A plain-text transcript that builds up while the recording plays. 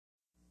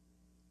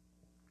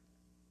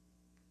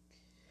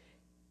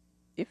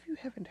If you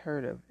haven't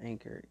heard of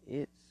Anchor,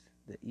 it's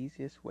the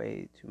easiest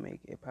way to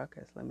make a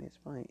podcast. Let me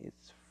explain.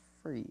 It's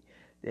free.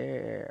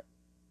 There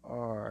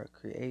are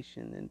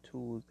creation and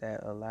tools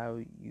that allow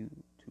you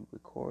to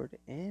record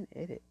and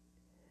edit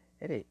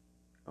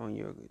on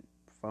your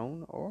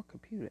phone or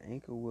computer.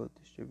 Anchor will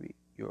distribute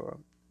your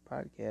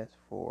podcast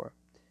for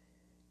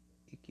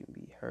it can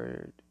be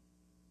heard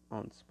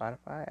on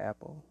Spotify,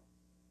 Apple,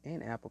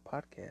 and Apple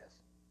Podcasts.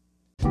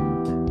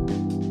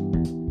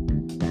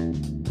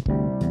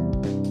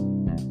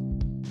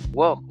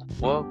 Welcome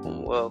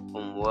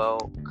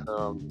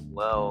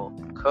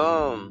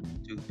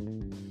to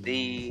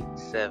the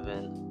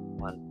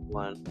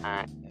 711.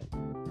 I am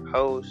your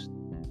host.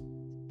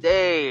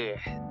 Today,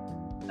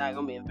 not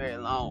gonna be a very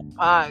long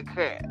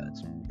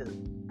podcast because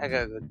I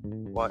gotta go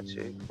watch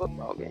a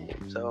football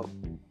game. So,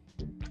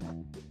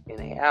 in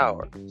an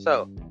hour.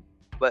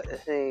 But the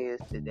thing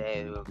is,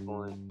 today we're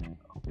going to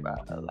talk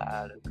about a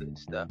lot of good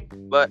stuff.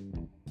 But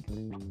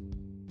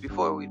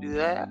before we do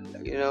that,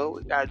 we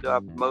gotta do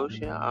our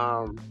promotion.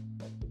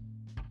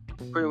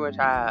 Pretty much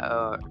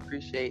I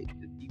appreciate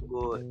the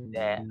people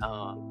that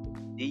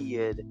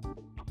did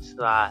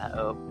slide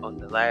up on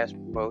the last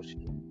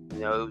promotion.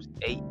 It was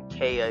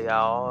 8K of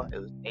y'all. It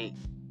was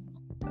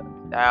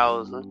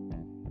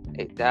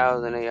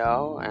 8,000 of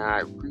y'all, and I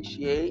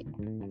appreciate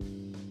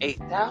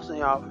 8,000 of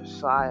y'all for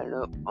sliding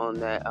up on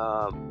that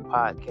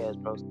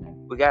podcast post.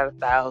 We got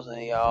 1,000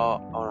 of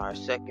y'all on our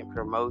second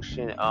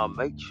promotion.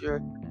 Make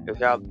sure if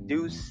y'all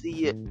do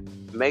see it,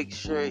 make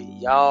sure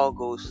y'all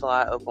go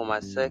slide up on my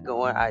second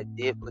one. I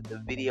did put the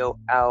video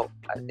out.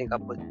 I think I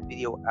put the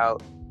video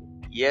out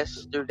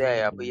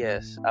yesterday. I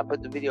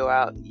put the video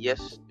out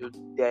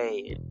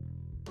yesterday.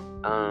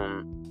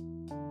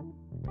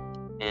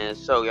 And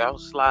so y'all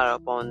slide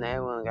up on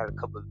there. We only got a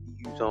couple of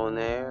views on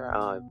there.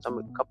 A couple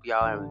of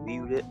y'all haven't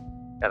viewed it.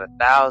 Got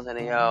 1,000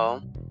 of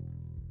y'all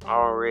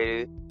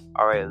already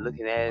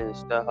looking at it and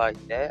stuff like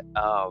that.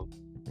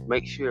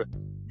 Make sure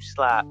you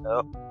slide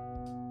up,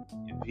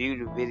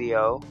 view the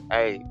video.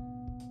 Hey,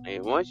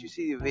 and once you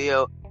see the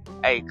video,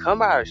 hey, come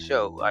by the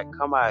show.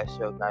 Come by the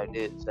show. I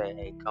did say,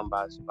 hey, come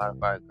by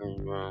Spotify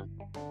Green Room.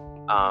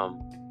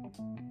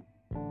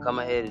 Come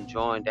ahead and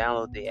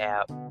download the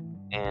app,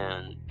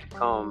 and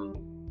become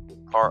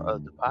part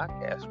of the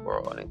podcast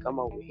world, and come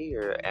over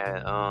here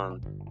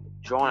and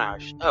join our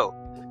show.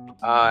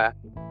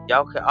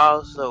 Y'all can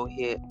also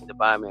hit the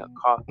Buy Me a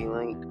Coffee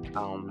link.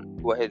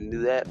 Go ahead and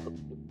do that.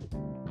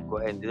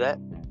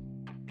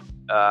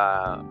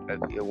 If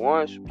you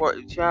want to support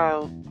the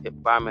channel, if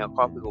Buy Me a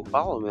Coffee, go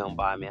follow me on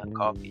Buy Me a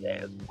Coffee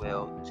as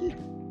well too.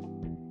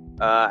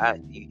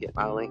 After you get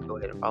my link, go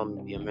ahead and follow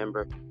me, be a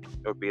member,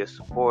 or be a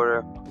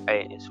supporter,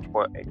 and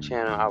support the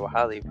channel. I would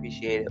highly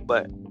appreciate it.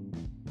 But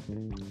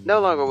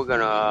no longer we're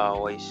gonna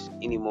waste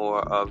any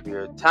more of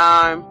your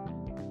time.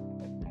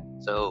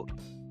 So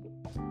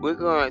we're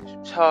going to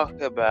talk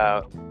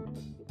about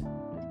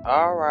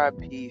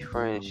RIP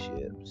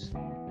friendships.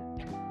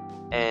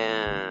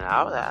 And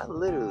I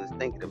literally was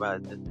thinking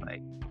about this. I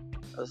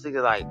was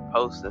thinking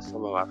posting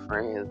some of my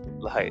friends.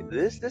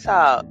 This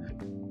how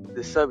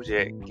the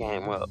subject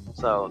came up.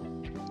 So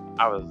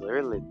I was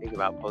literally thinking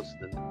about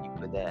posting the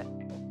people that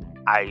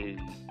I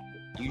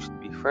used to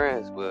be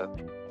friends with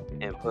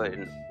and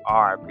putting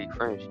RIP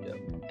friendship.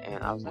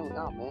 And I was thinking,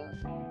 oh man,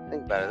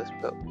 think about it.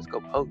 Let's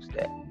go post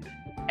that.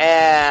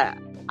 And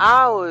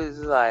I was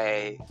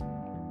like,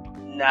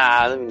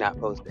 nah, let me not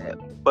post that.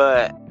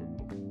 But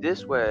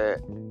this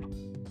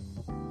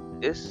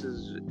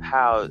is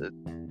how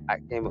I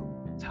came up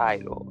with the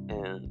title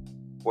and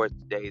for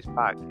today's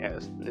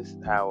podcast. And this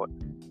is how it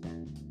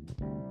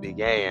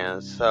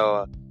began.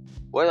 So,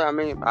 what I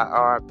mean by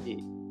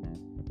RIP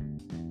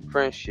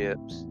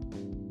friendships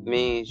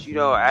means you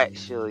don't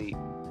actually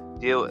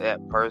deal with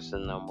that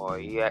person no more.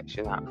 You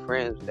actually not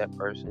friends with that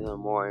person no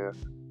more,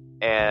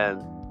 and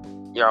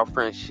your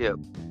friendship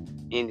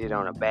ended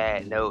on a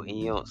bad note, and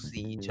you don't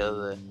see each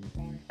other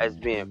as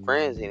being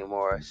friends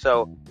anymore.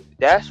 So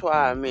that's what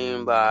I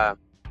mean by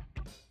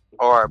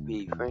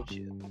RIP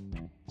friendship.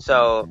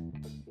 So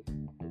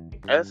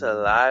there's a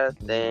lot of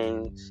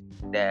things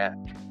that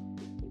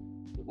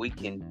we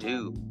can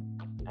do,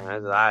 and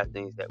there's a lot of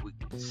things that we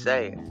can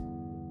say.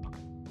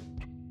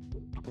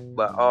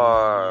 But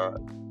are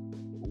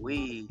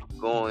we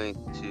going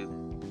to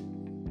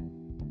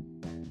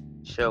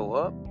show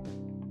up,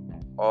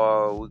 or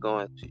are we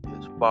going to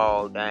just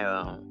fall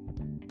down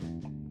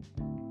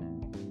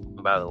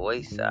by the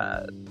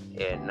wayside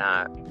and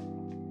not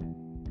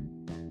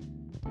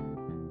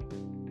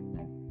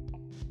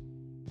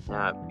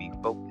be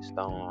focused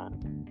on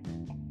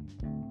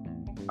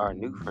our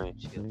new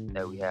friendship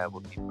that we have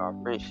with people, our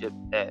friendship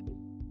that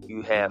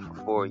you have for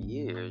 4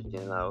 years,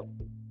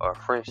 or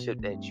friendship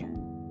that you've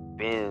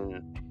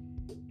been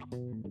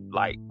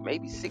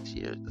maybe 6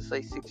 years, let's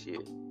say 6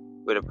 years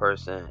with a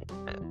person,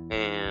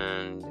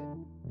 and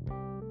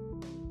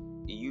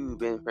you've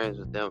been friends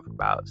with them for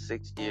about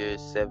 6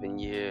 years, 7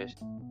 years,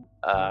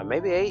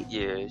 maybe 8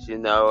 years,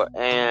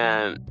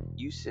 and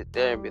you sit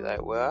there and be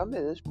like, well, I'm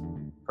in this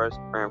person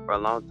friend for a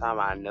long time.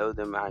 I know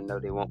them. I know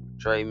they won't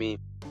betray me,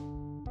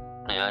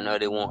 and I know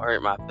they won't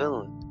hurt my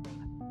feelings.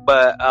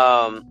 But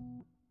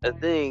the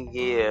thing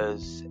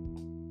is,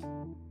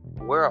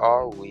 where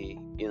are we?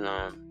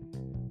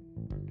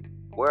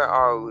 Where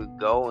are we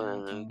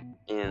going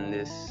in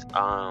this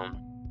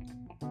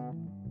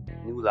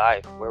new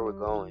life? Where we're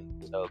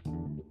going? So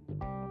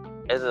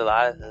there's a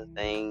lot of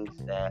things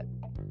that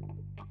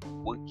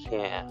we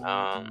can't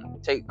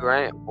take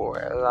granted for.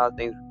 A lot of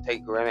things we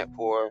take granted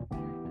for.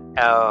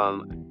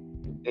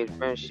 In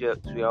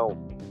friendships, we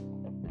don't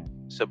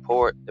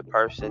support the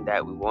person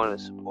that we want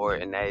to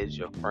support, and that is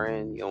your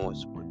friend. You don't want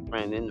to support your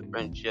friend in the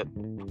friendship.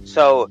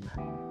 So,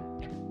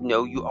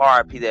 you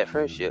RIP that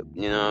friendship,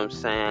 you know what I'm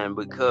saying?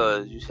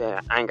 Because you say,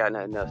 I ain't got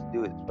nothing else to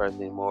do with this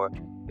person anymore.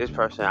 This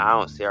person, I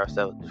don't see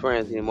ourselves as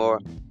friends anymore.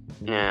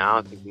 And I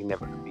don't think we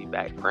never could be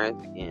back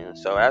friends again.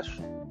 So that's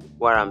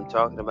what I'm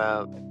talking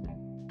about.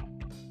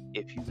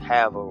 If you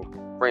have a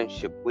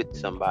friendship with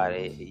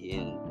somebody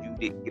and you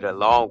didn't get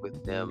along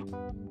with them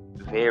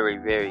very,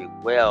 very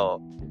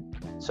well,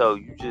 so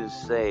you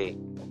just say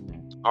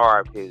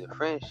RIP the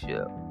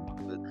friendship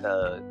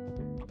because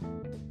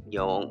you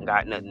don't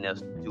got nothing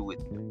else to do with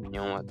them. You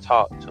don't want to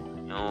talk to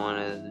them. You don't want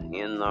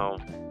to,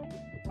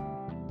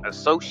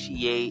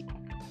 associate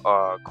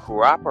or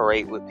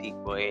cooperate with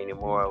people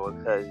anymore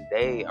because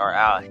they are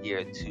out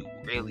here to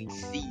really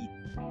see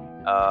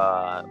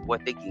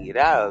what they can get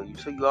out of you.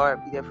 So you RIP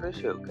that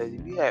friendship, because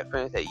if you had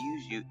friends that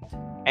use you,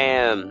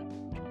 and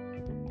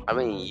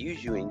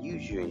use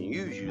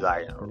you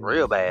like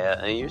real bad,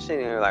 and you're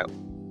sitting there like,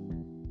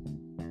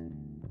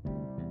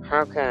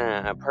 how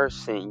can a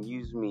person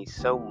use me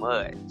so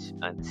much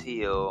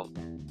until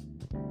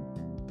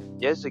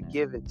there's a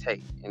give and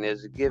take, and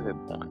there's a giving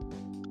point.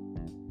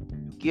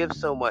 You give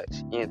so much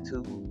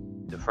into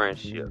the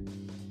friendship,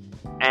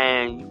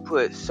 and you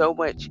put so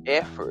much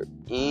effort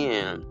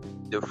in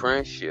the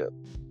friendship,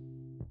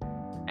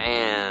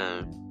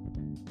 and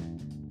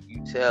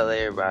you tell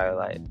everybody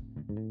like,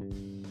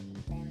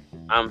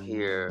 I'm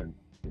here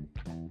to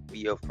be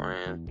your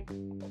friend,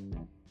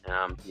 and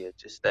I'm here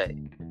to stay.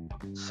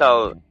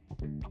 So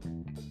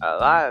a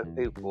lot of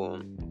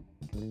people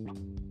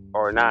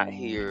are not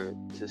here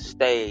to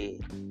stay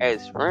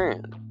as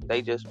friends.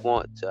 They just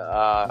want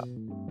to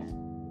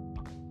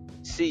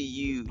see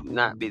you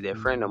not be their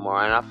friend no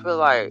more. And I feel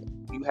like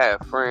you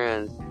have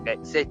friends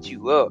that set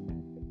you up,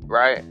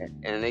 right?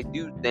 And they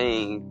do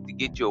things to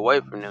get you away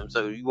from them,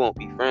 so you won't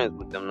be friends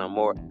with them no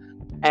more.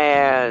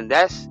 And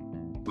that's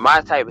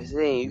my type of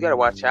thing. You gotta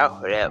watch out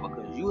for that,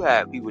 because you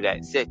have people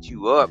that set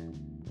you up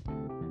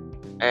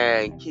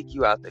and kick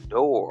you out the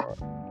door,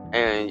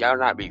 and y'all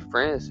not be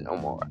friends no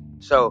more.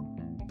 So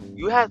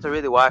you have to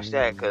really watch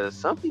that, because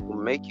some people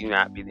make you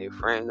not be their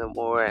friend no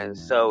more, and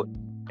so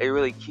they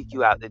really kick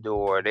you out the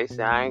door. They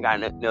say, I ain't got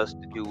nothing else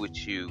to do with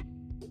you,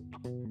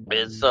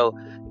 and so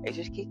they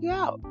just kick you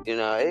out. They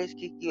just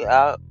kick you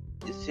out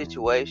the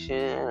situation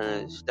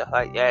and stuff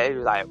like that.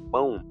 It's like,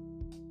 boom,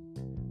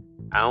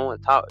 I don't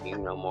want to talk to you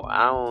no more.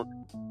 I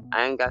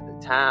ain't got the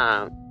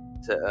time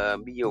to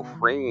be your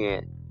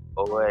friend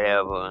or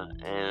whatever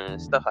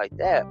and stuff like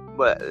that.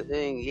 But the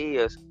thing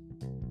is,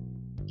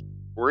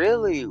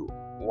 really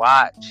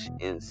watch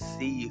and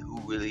see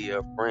who really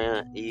your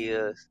friend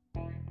is.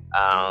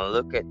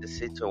 Look at the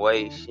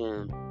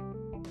situation.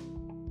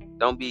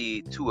 Don't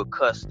be too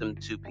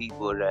accustomed to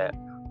people that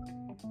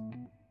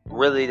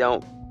really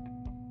don't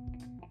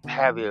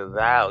have your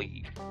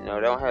value.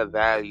 Don't have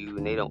value,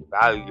 and they don't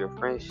value your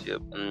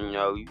friendship. And,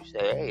 you say,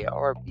 hey, I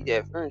RIP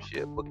that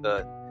friendship,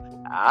 because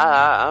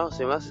I don't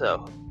see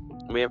myself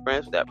being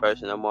friends with that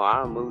person no more.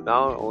 I moved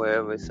on or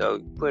whatever. So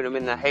you put them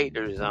in the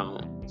hater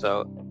zone.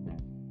 So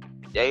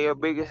they're your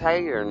biggest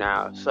hater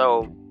now.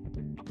 So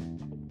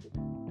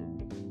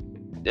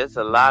there's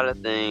a lot of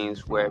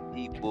things where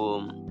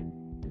people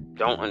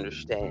don't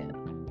understand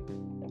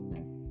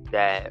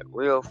that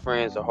real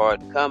friends are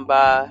hard to come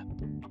by,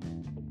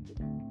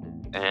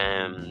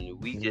 and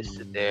we just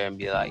sit there and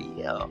be like,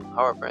 yeah,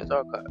 our friends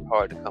are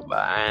hard to come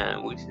by,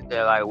 and we sit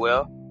there like,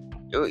 well,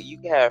 you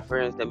can have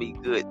friends that be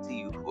good to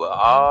you for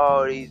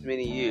all these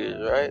many years,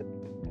 right?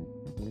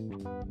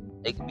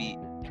 They could be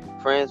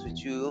friends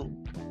with you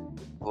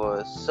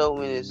for so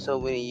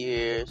many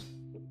years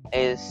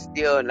and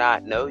still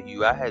not know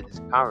you. I had this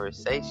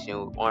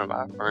conversation with one of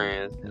my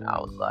friends, and I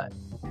was like,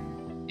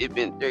 it's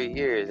been 3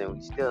 years and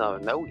we still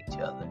don't know each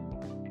other.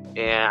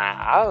 And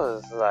I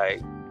was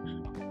like,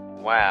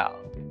 wow,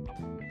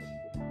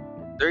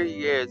 3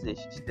 years and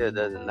she still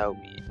doesn't know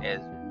me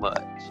as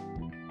much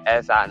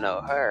as I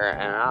know her.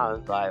 And I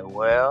was like,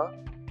 well,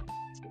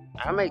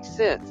 that makes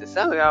sense. And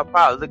some of y'all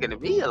probably looking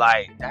at me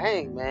like,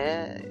 dang,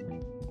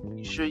 man,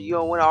 you sure you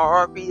don't want to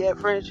RP that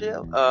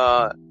friendship?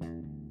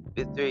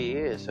 It's 3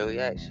 years, so we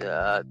actually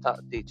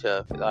talked to each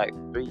other for like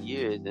 3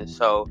 years. And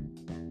so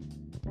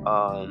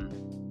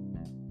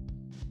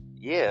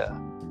yeah,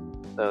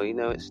 so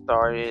it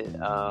started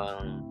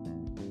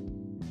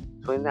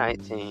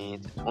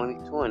 2019 to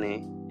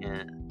 2020,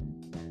 and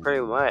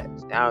pretty much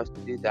now it's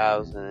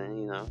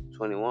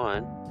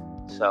 2021.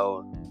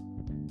 So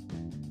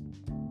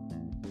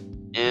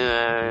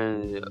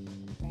And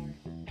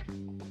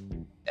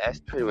that's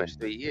pretty much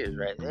 3 years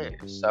right there.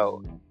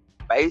 So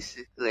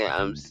basically,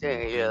 I'm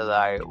sitting here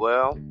like,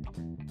 well,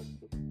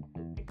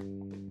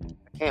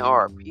 I can't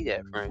RP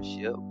that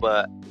friendship,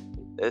 but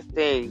the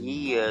thing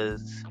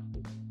is,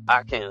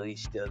 I can at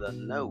least still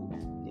don't know,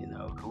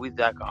 'cause we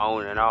like an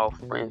on and off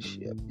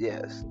friendship,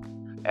 yes,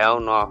 an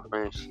on and off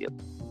friendship.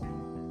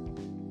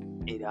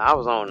 I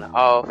was on and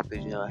off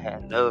because I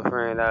had another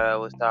friend that I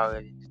was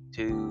talking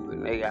to,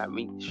 and they got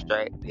me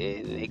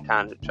distracted, and they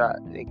kind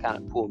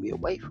of pulled me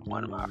away from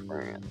one of my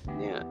friends.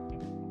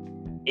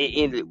 It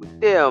ended with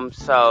them,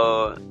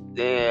 so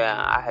then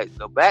I had to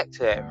go back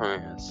to that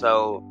friend.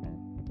 So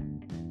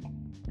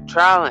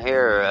trial and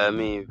error. I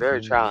mean,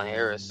 very trial and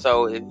error.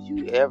 So if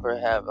you ever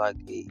have like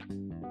a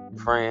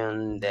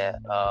friend that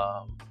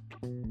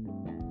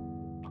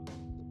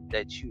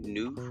you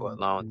knew for a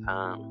long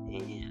time,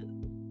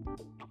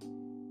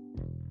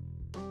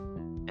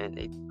 and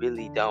they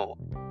really don't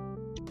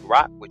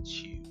rock with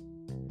you,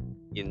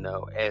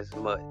 as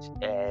much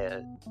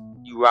as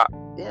you rock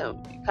with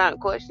them, you kind of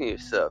question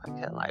yourself and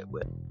kind of like,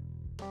 well,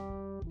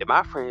 did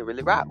my friend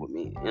really rock with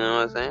me? You know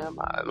what I'm saying?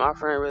 My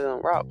friend really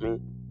don't rock with me.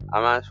 I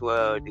might as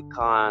well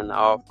decline the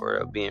offer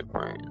of being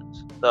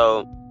friends.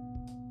 So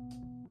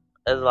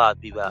there's a lot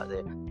of people out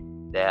there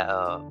that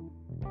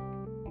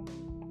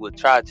will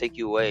try to take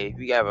you away. If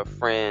you have a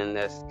friend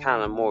that's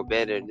kind of more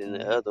better than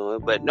the other one,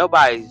 but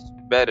nobody's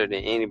better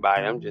than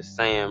anybody. I'm just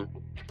saying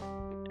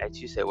that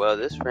you say, well,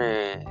 this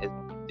friend is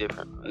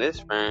different from this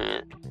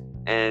friend,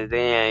 and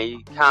then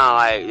you kind of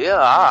like, yeah,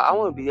 I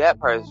want to be that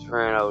person's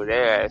friend over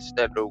there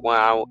instead of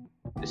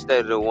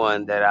the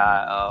one that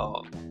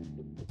I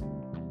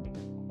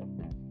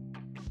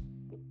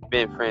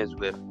been friends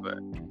with for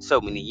so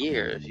many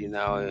years,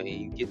 and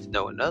you get to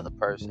know another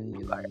person, and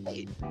you're like,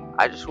 hey,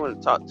 I just want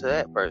to talk to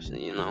that person,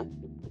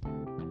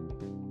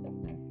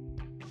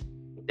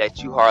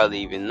 that you hardly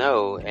even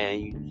know, and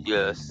you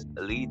just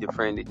leave the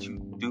friend that you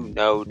do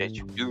know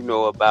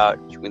about,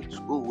 that you went to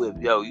school with,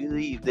 you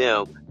leave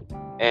them,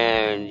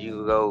 and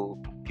you go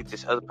get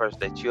this other person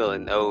that you only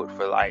know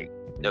for like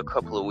a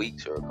couple of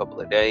weeks or a couple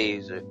of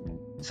days or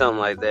something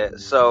like that.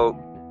 So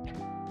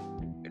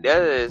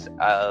there is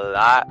a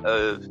lot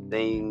of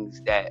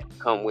things that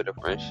come with a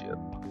friendship,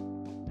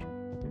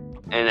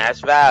 and that's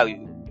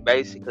value,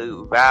 basically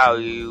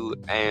value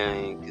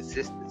and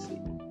consistency.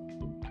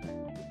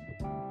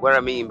 What I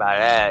mean by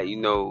that,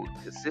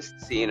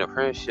 consistency in a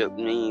friendship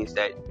means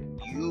that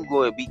you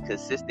going to be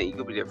consistent. You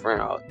going to be their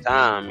friend all the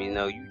time. You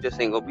just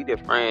ain't going to be their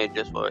friend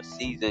just for a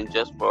season,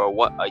 just for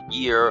a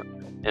year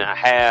and a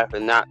half,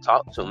 and not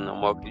talk to them no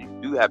more, because you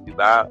do have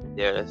people out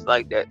there that's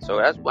like that. So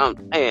that's what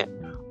I'm saying.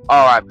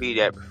 RIP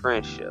that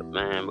friendship,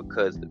 man,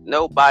 because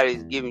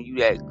nobody's giving you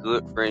that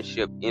good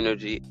friendship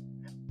energy,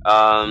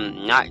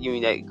 not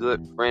giving you that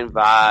good friend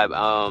vibe.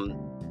 I'm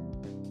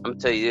gonna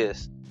tell you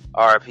this,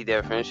 RIP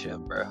that friendship,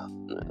 bro.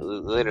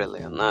 Literally,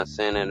 I'm not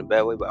saying that in a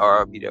bad way, but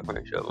RIP that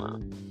friendship,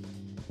 man.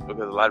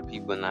 Because a lot of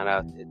people are not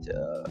out there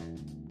to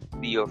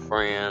be your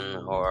friend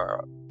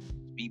or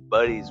be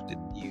buddies with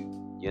you,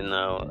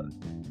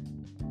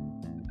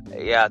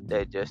 They out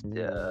there just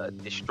to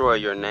destroy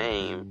your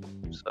name.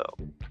 So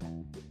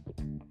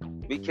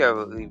be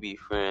careful who you be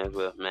friends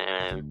with,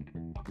 man.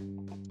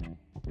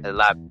 There's a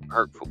lot of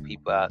hurtful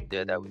people out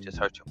there that would just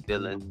hurt your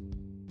feelings.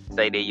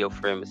 Say they're your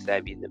friend, but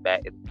stab you in the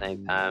back at the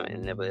same time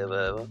and never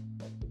ever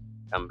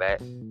come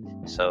back.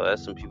 So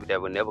there's some people that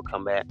will never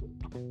come back.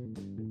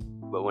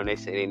 But when they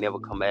say they never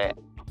come back,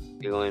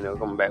 they're only never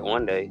come back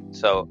one day.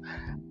 So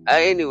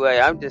anyway,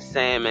 I'm just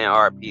saying, man,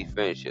 RP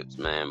friendships,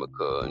 man,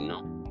 because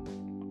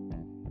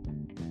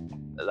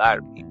a lot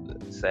of people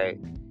say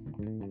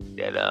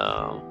that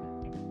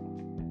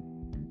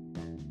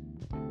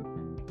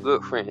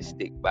good friends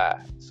stick by.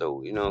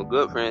 So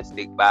good friends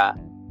stick by,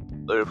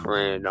 other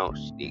friends don't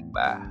stick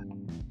by.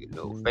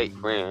 Fake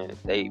friends,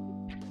 they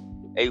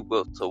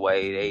wilt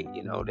away.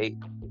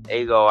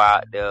 They go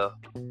out there.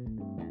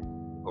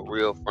 For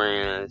real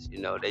friends,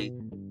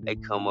 they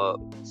come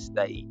up and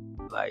stay.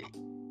 Like,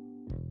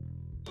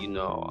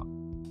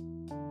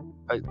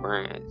 fake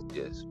friends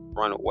just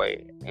run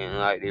away, and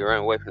like they run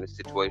away from the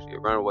situation, they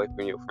run away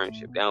from your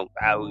friendship. They don't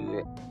value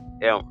it,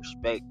 they don't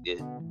respect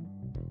it.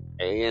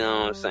 And you know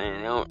what I'm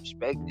saying? They don't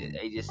respect it.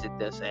 They just sit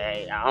there and say,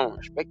 hey, I don't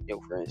respect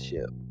your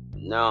friendship.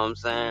 You know what I'm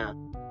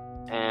saying?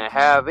 And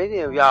have any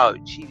of y'all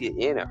cheated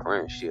in a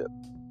friendship?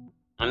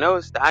 I know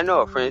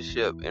a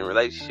friendship and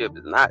relationship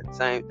is not the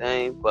same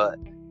thing, but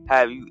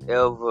have you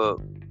ever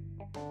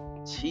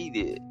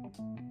cheated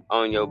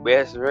on your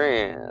best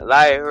friend?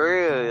 Like,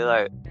 really?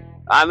 Like,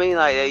 I mean,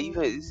 like,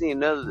 you see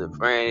another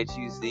friend that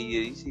you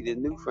see the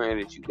new friend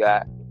that you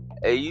got,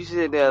 and you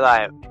sit there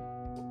like,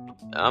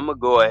 I'm gonna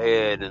go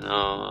ahead and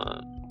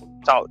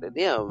talk to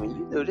them. And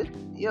you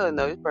don't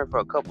know this person for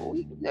a couple of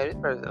weeks. This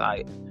person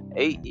like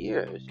 8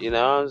 years. You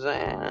know what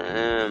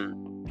I'm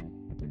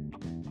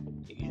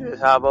saying? You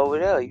just hop over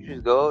there. You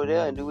just go over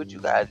there and do what you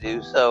gotta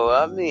do. So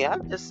I mean,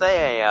 I'm just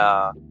saying,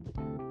 y'all,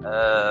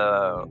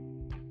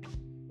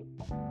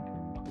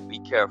 be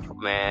careful,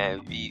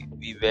 man.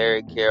 Be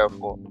very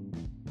careful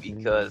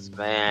because,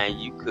 man,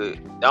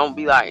 don't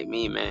be like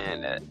me,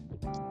 man. That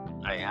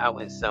like I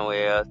went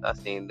somewhere else. I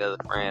seen another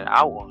friend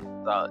I wanted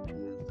to talk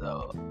to,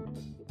 so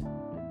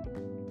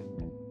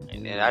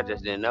and then I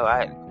just didn't know I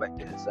had to go back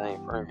to the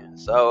same friend.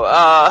 So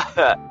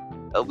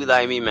don't be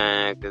like me,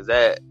 man, because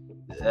that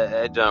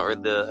junk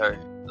really does hurt,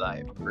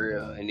 like for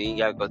real. And then you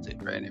gotta go to the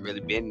friend that really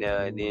been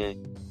there, and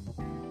then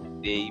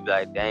you be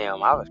like,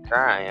 damn, I was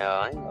crying,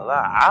 y'all. I ain't gonna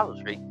lie, I was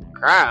freaking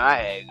crying. I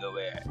had to go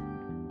back.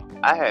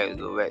 I had to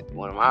go back to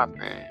one of my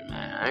friends,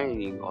 man. I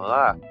ain't even gonna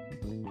lie.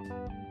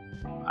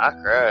 I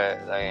cried,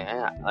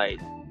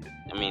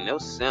 I mean,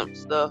 those simp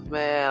stuff,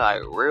 man,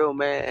 like real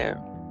man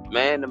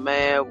to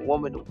man,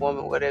 woman to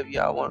woman, whatever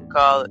y'all want to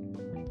call it.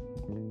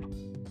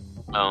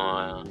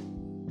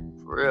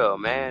 For real,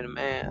 man to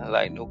man,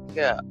 like no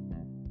cap.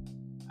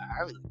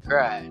 I really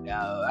cried,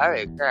 dog. I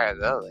really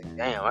cried. I was like,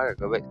 damn, I gotta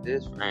go back to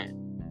this friend.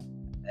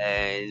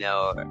 And,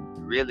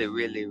 really,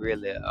 really,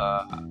 really,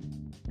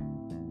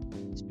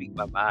 speak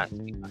my mind,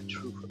 speak my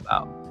truth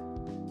about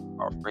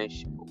our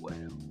friendship or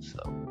whatever.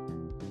 So,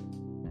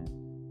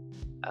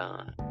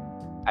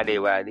 I did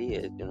what I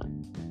did,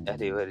 I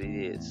did what I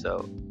did.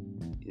 So,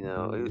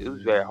 it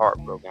was very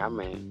heartbroken. I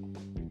mean,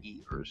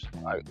 years,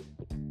 like,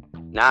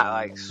 not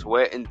like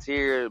sweat and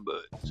tears,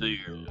 but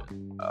tears.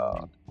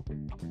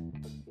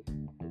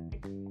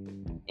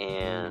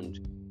 And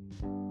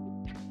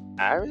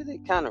I really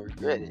kind of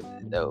regretted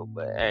it though,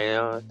 but you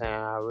know what I'm saying?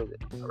 I really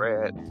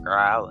regret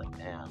growling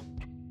down.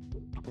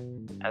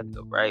 I had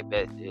to go right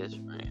back to his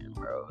friend,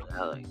 bro. I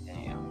was like,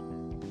 damn.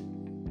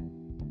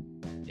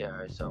 Yeah,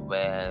 hurt so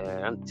bad.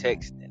 I'm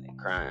texting and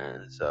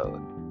crying. So,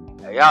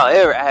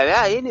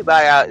 have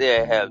anybody out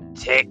there have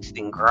text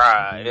and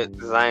cried at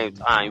the same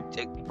time? You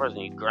text the person,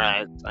 you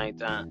cry at the same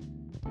time,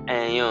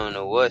 and you don't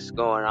know what's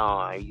going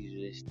on.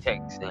 You just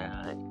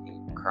texting and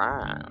you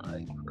crying,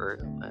 like for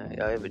real, man.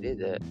 Y'all ever did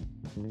that?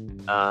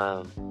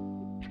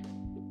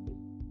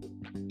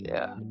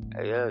 Yeah,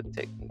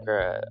 text and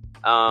cried.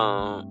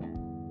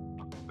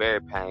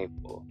 Very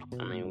painful.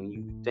 I mean, when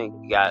you think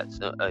you got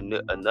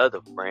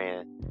another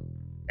friend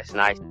that's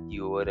nice to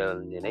you or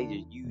whatever, and then they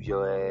just use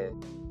your ass.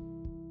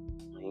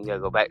 And you gotta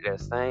go back to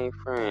that same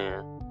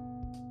friend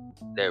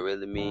that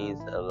really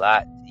means a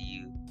lot to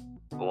you,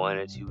 the one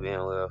that you've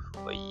been with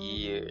for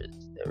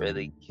years, that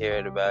really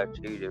cared about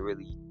you, that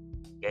really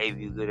gave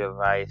you good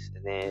advice,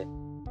 and then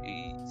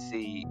you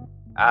see,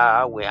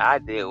 I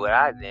did what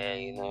I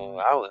did,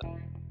 I went,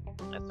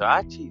 and so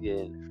I cheated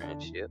in the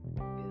friendship,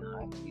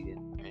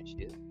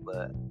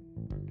 but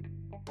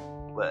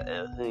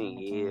the thing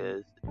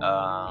is,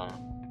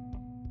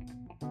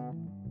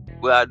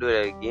 will I do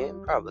that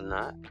again? Probably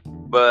not.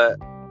 But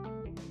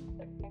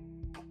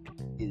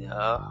I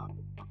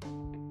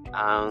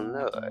don't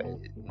know.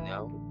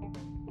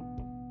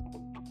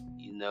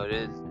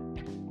 There's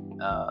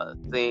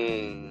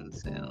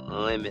things and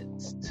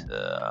limits to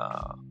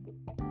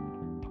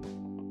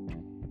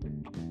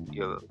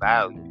your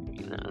value.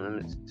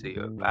 Limits to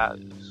your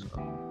values. So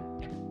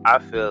I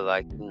feel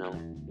like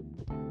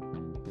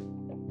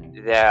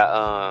that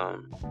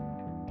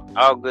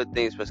all good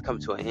things must come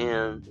to an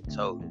end.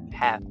 So you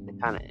have to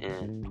kind of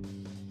end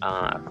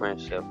a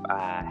friendship.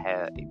 I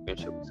had a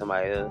friendship with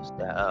somebody else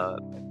that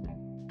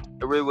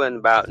it really wasn't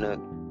about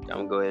nothing. I'm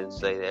gonna go ahead and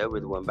say that it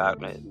really wasn't about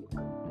nothing.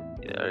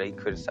 They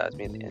criticized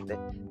me at the end of the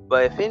day.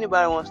 But if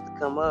anybody wants to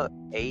come up,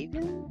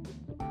 Aiden,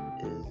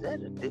 is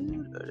that a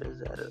dude or is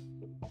that a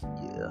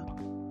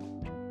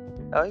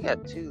Oh, he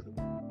got two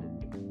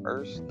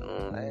first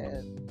and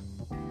last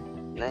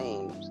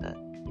names.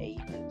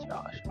 Aiden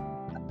Josh.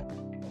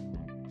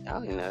 I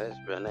don't even know his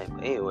real name.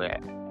 But anyway,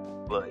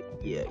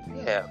 yeah, you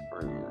have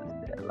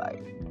friends that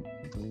like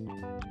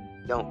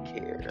don't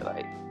care.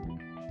 Like,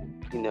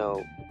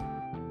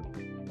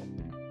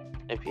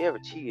 if you ever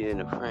cheated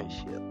in a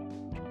friendship,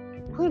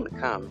 put in the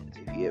comments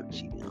if you ever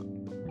cheated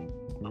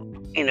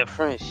in a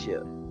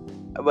friendship.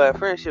 But a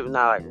friendship is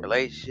not like a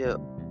relationship,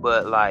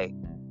 but like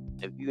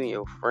if you and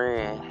your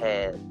friend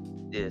had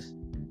this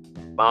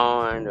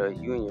bond, or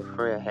you and your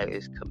friend had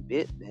this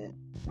commitment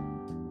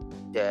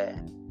that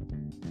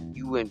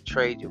you wouldn't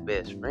trade your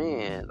best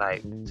friend,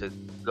 like to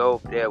go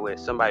over there with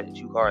somebody that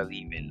you hardly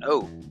even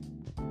know,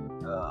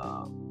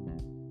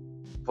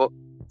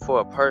 for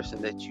a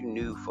person that you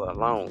knew for a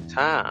long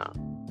time.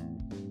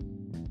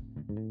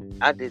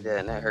 I did that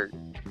and that hurt.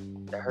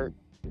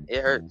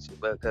 It hurts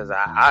because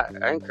I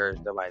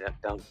encourage somebody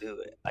that don't do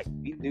it. Like,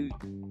 if you knew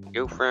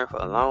your friend for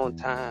a long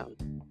time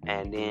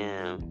and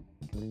then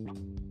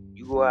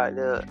you go out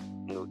there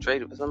and go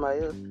trade it for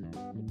somebody else,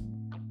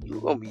 you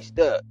gonna be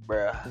stuck,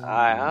 bruh.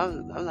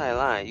 I'm not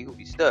lying. You gonna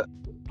be stuck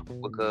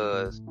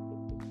because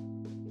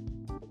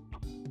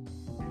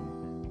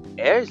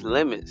there's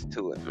limits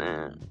to it,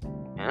 man.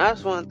 And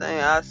that's one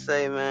thing I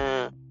say,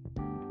 man.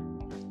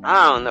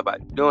 I don't know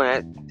about doing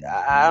that.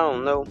 I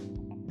don't know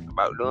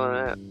about doing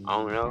that. I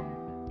don't know,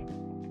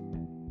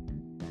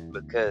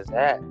 because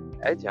that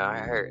joint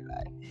hurt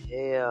like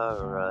hell,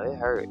 bro. It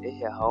hurt. It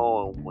hit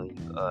home when you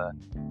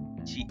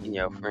cheat in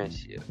your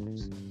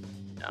friendships.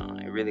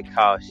 it really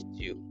costs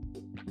you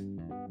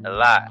a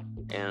lot.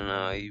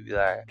 You be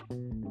like,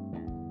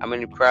 how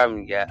many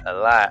problems you got? A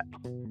lot.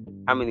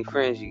 How many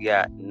friends you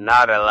got?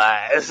 Not a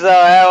lot. So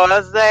that's what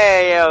I'm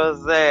saying.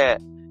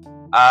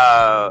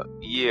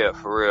 Yeah,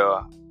 for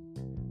real.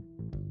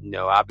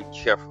 I'll be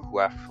careful who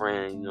I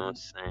friend. You know what I'm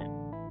saying?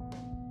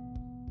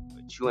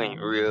 But you ain't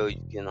real.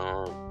 You can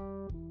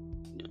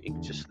you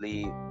can just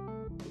leave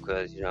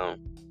because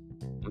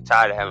I'm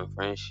tired of having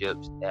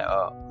friendships that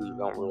who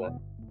don't really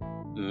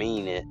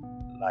mean it.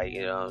 Like,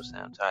 you know what I'm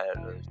saying? I'm tired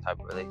of those type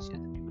of relationships.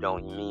 People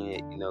don't even mean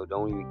it,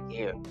 don't even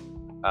care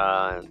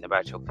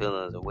about your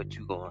feelings or what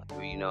you going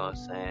through, you know what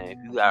I'm saying? If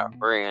you got a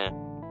friend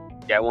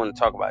that want to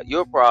talk about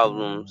your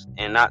problems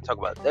and not talk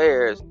about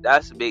theirs,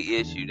 that's a big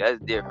issue. That's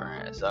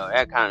different. So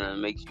that kind of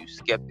makes you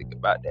skeptic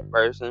about that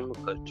person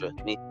because,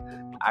 trust me,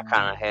 I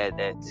kind of had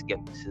that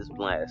skepticism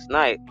last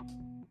night.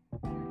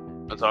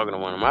 I'm talking to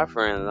one of my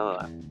friends, and I'm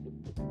like,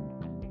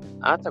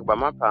 I talk about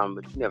my problem,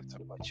 but you never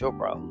talk about your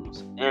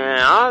problems. And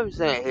I'm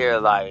sitting here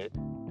like,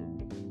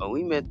 are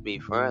we meant to be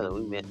friends? Are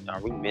we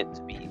meant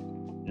to be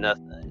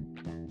nothing?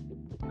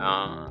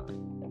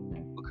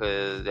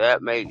 Because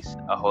that makes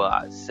a whole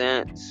lot of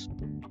sense.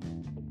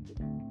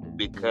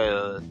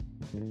 Because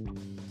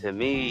to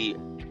me,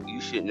 you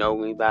should know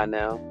me by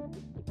now.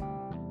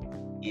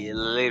 You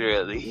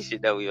literally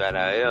should know me by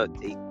now. It don't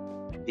take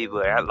people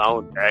that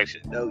long to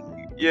actually know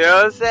you. You know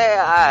what I'm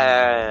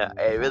saying?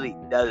 It really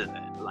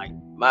doesn't. Like,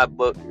 my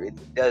book really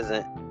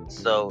doesn't.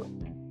 So,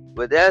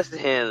 but that's the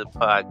end of the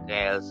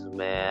podcast,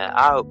 man.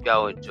 I hope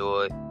y'all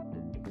enjoyed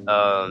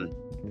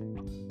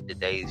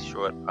today's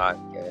short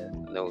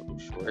podcast. I know it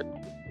was short,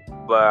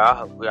 but I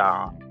hope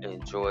y'all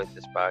enjoyed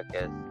this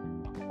podcast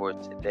for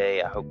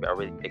today. I hope y'all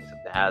really take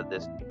something out of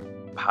this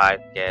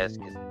podcast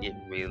because it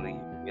really,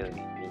 really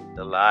means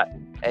a lot.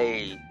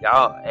 Hey,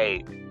 y'all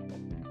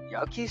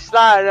keep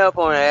sliding up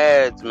on the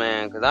ads,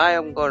 man, because I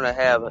am going to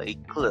have a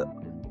clip.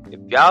 If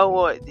y'all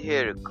want to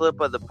hear the clip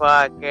of the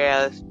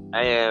podcast,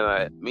 I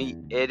am me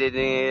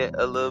editing it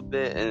a little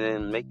bit and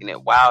then making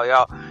it wow,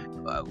 y'all.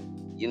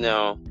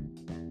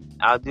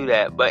 I'll do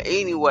that. But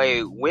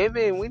anyway,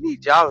 women, we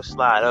need y'all to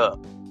slide up.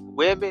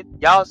 Women,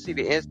 y'all see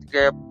the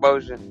Instagram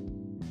promotion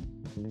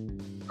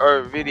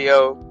or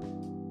video?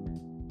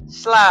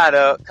 Slide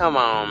up. Come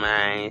on,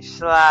 man.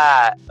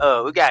 Slide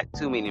up. We got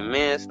too many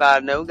men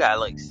sliding up. We got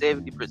like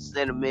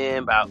 70% of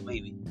men, about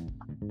maybe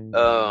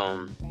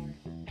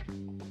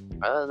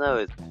I don't know,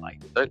 it's like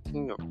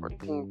 13 or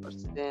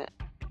 14%,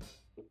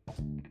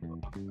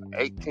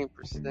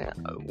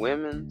 18% of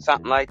women,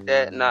 something like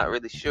that, not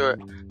really sure.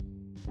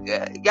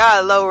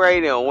 Got a low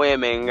rating of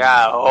women,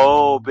 got a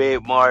whole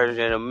big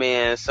margin of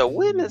men, so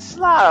women,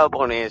 slide up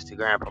on the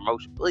Instagram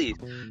promotion, please.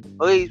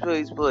 Please,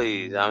 please,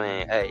 please. I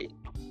mean, hey,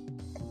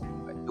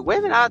 the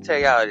women, I'll tell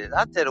y'all this,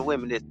 I'll tell the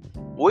women this,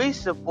 we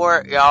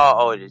support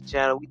y'all on the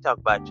channel, we talk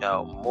about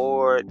y'all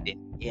more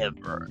than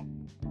ever.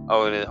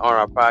 On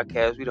our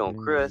podcast, we don't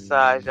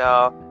criticize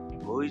y'all.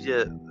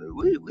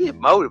 We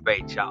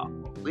motivate y'all.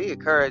 We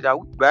encourage y'all.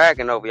 We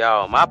bragging over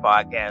y'all on my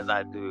podcast.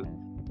 I do.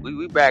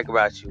 We brag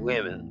about you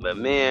women, but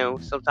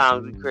men,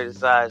 sometimes we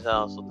criticize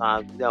y'all.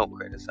 Sometimes we don't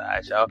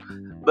criticize y'all.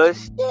 But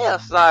still,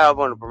 slide up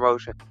on the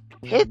promotion.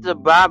 Hit the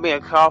Buy Me a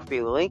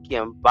Coffee link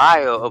in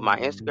bio of my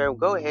Instagram.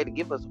 Go ahead and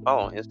give us a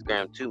follow on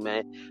Instagram too,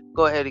 man.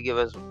 Go ahead and give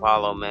us a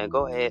follow, man.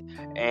 Go ahead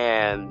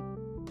and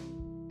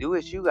do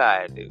what you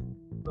gotta do,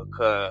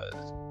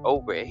 because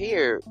over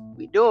here,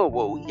 we doing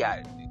what we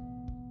gotta do.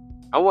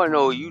 I wanna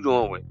know what you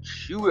doing what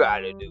you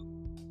gotta do.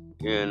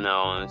 You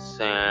know what I'm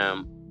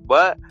saying?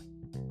 But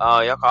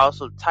y'all can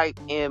also type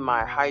in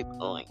my hype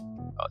link.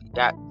 All you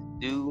got to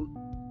do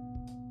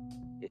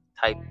is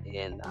type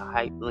in the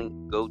hype link.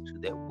 Go to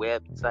the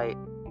website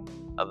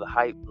of the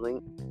hype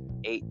link,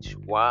 hy.page.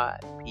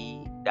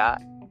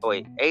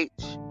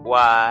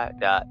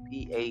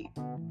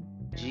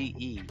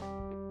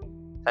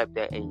 Type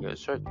that in your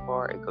search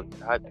bar and go to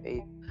the hype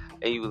page,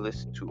 and you will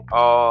listen to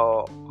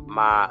all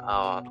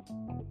my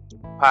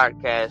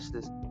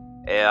podcasts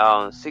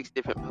on 6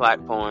 different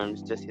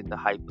platforms. Just hit the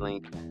hype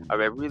link. I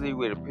really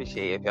would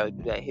appreciate it if y'all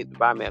do that. Hit the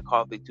Buy Me a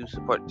Coffee to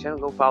support the channel.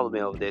 Go follow me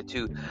over there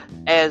too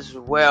as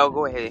well.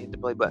 Go ahead and hit the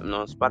play button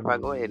on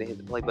Spotify. Go ahead and hit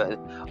the play button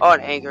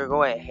on Anchor.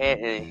 Go ahead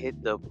and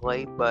hit the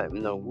play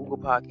button on Google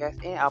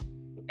Podcasts and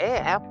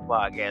Apple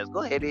Podcasts.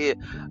 Go ahead and hit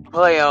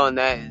play on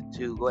that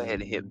too. Go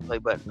ahead and hit the play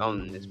button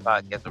on this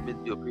podcast. I really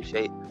do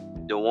appreciate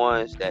the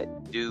ones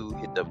that do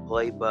hit the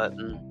play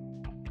button.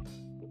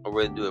 I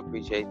really do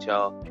appreciate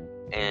y'all.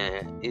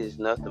 And it is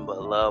nothing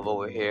but love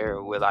over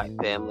here. We're like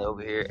family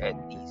over here at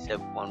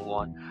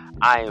E711.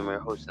 I am your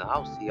host, and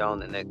I'll see y'all on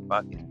the next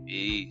podcast.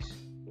 Peace.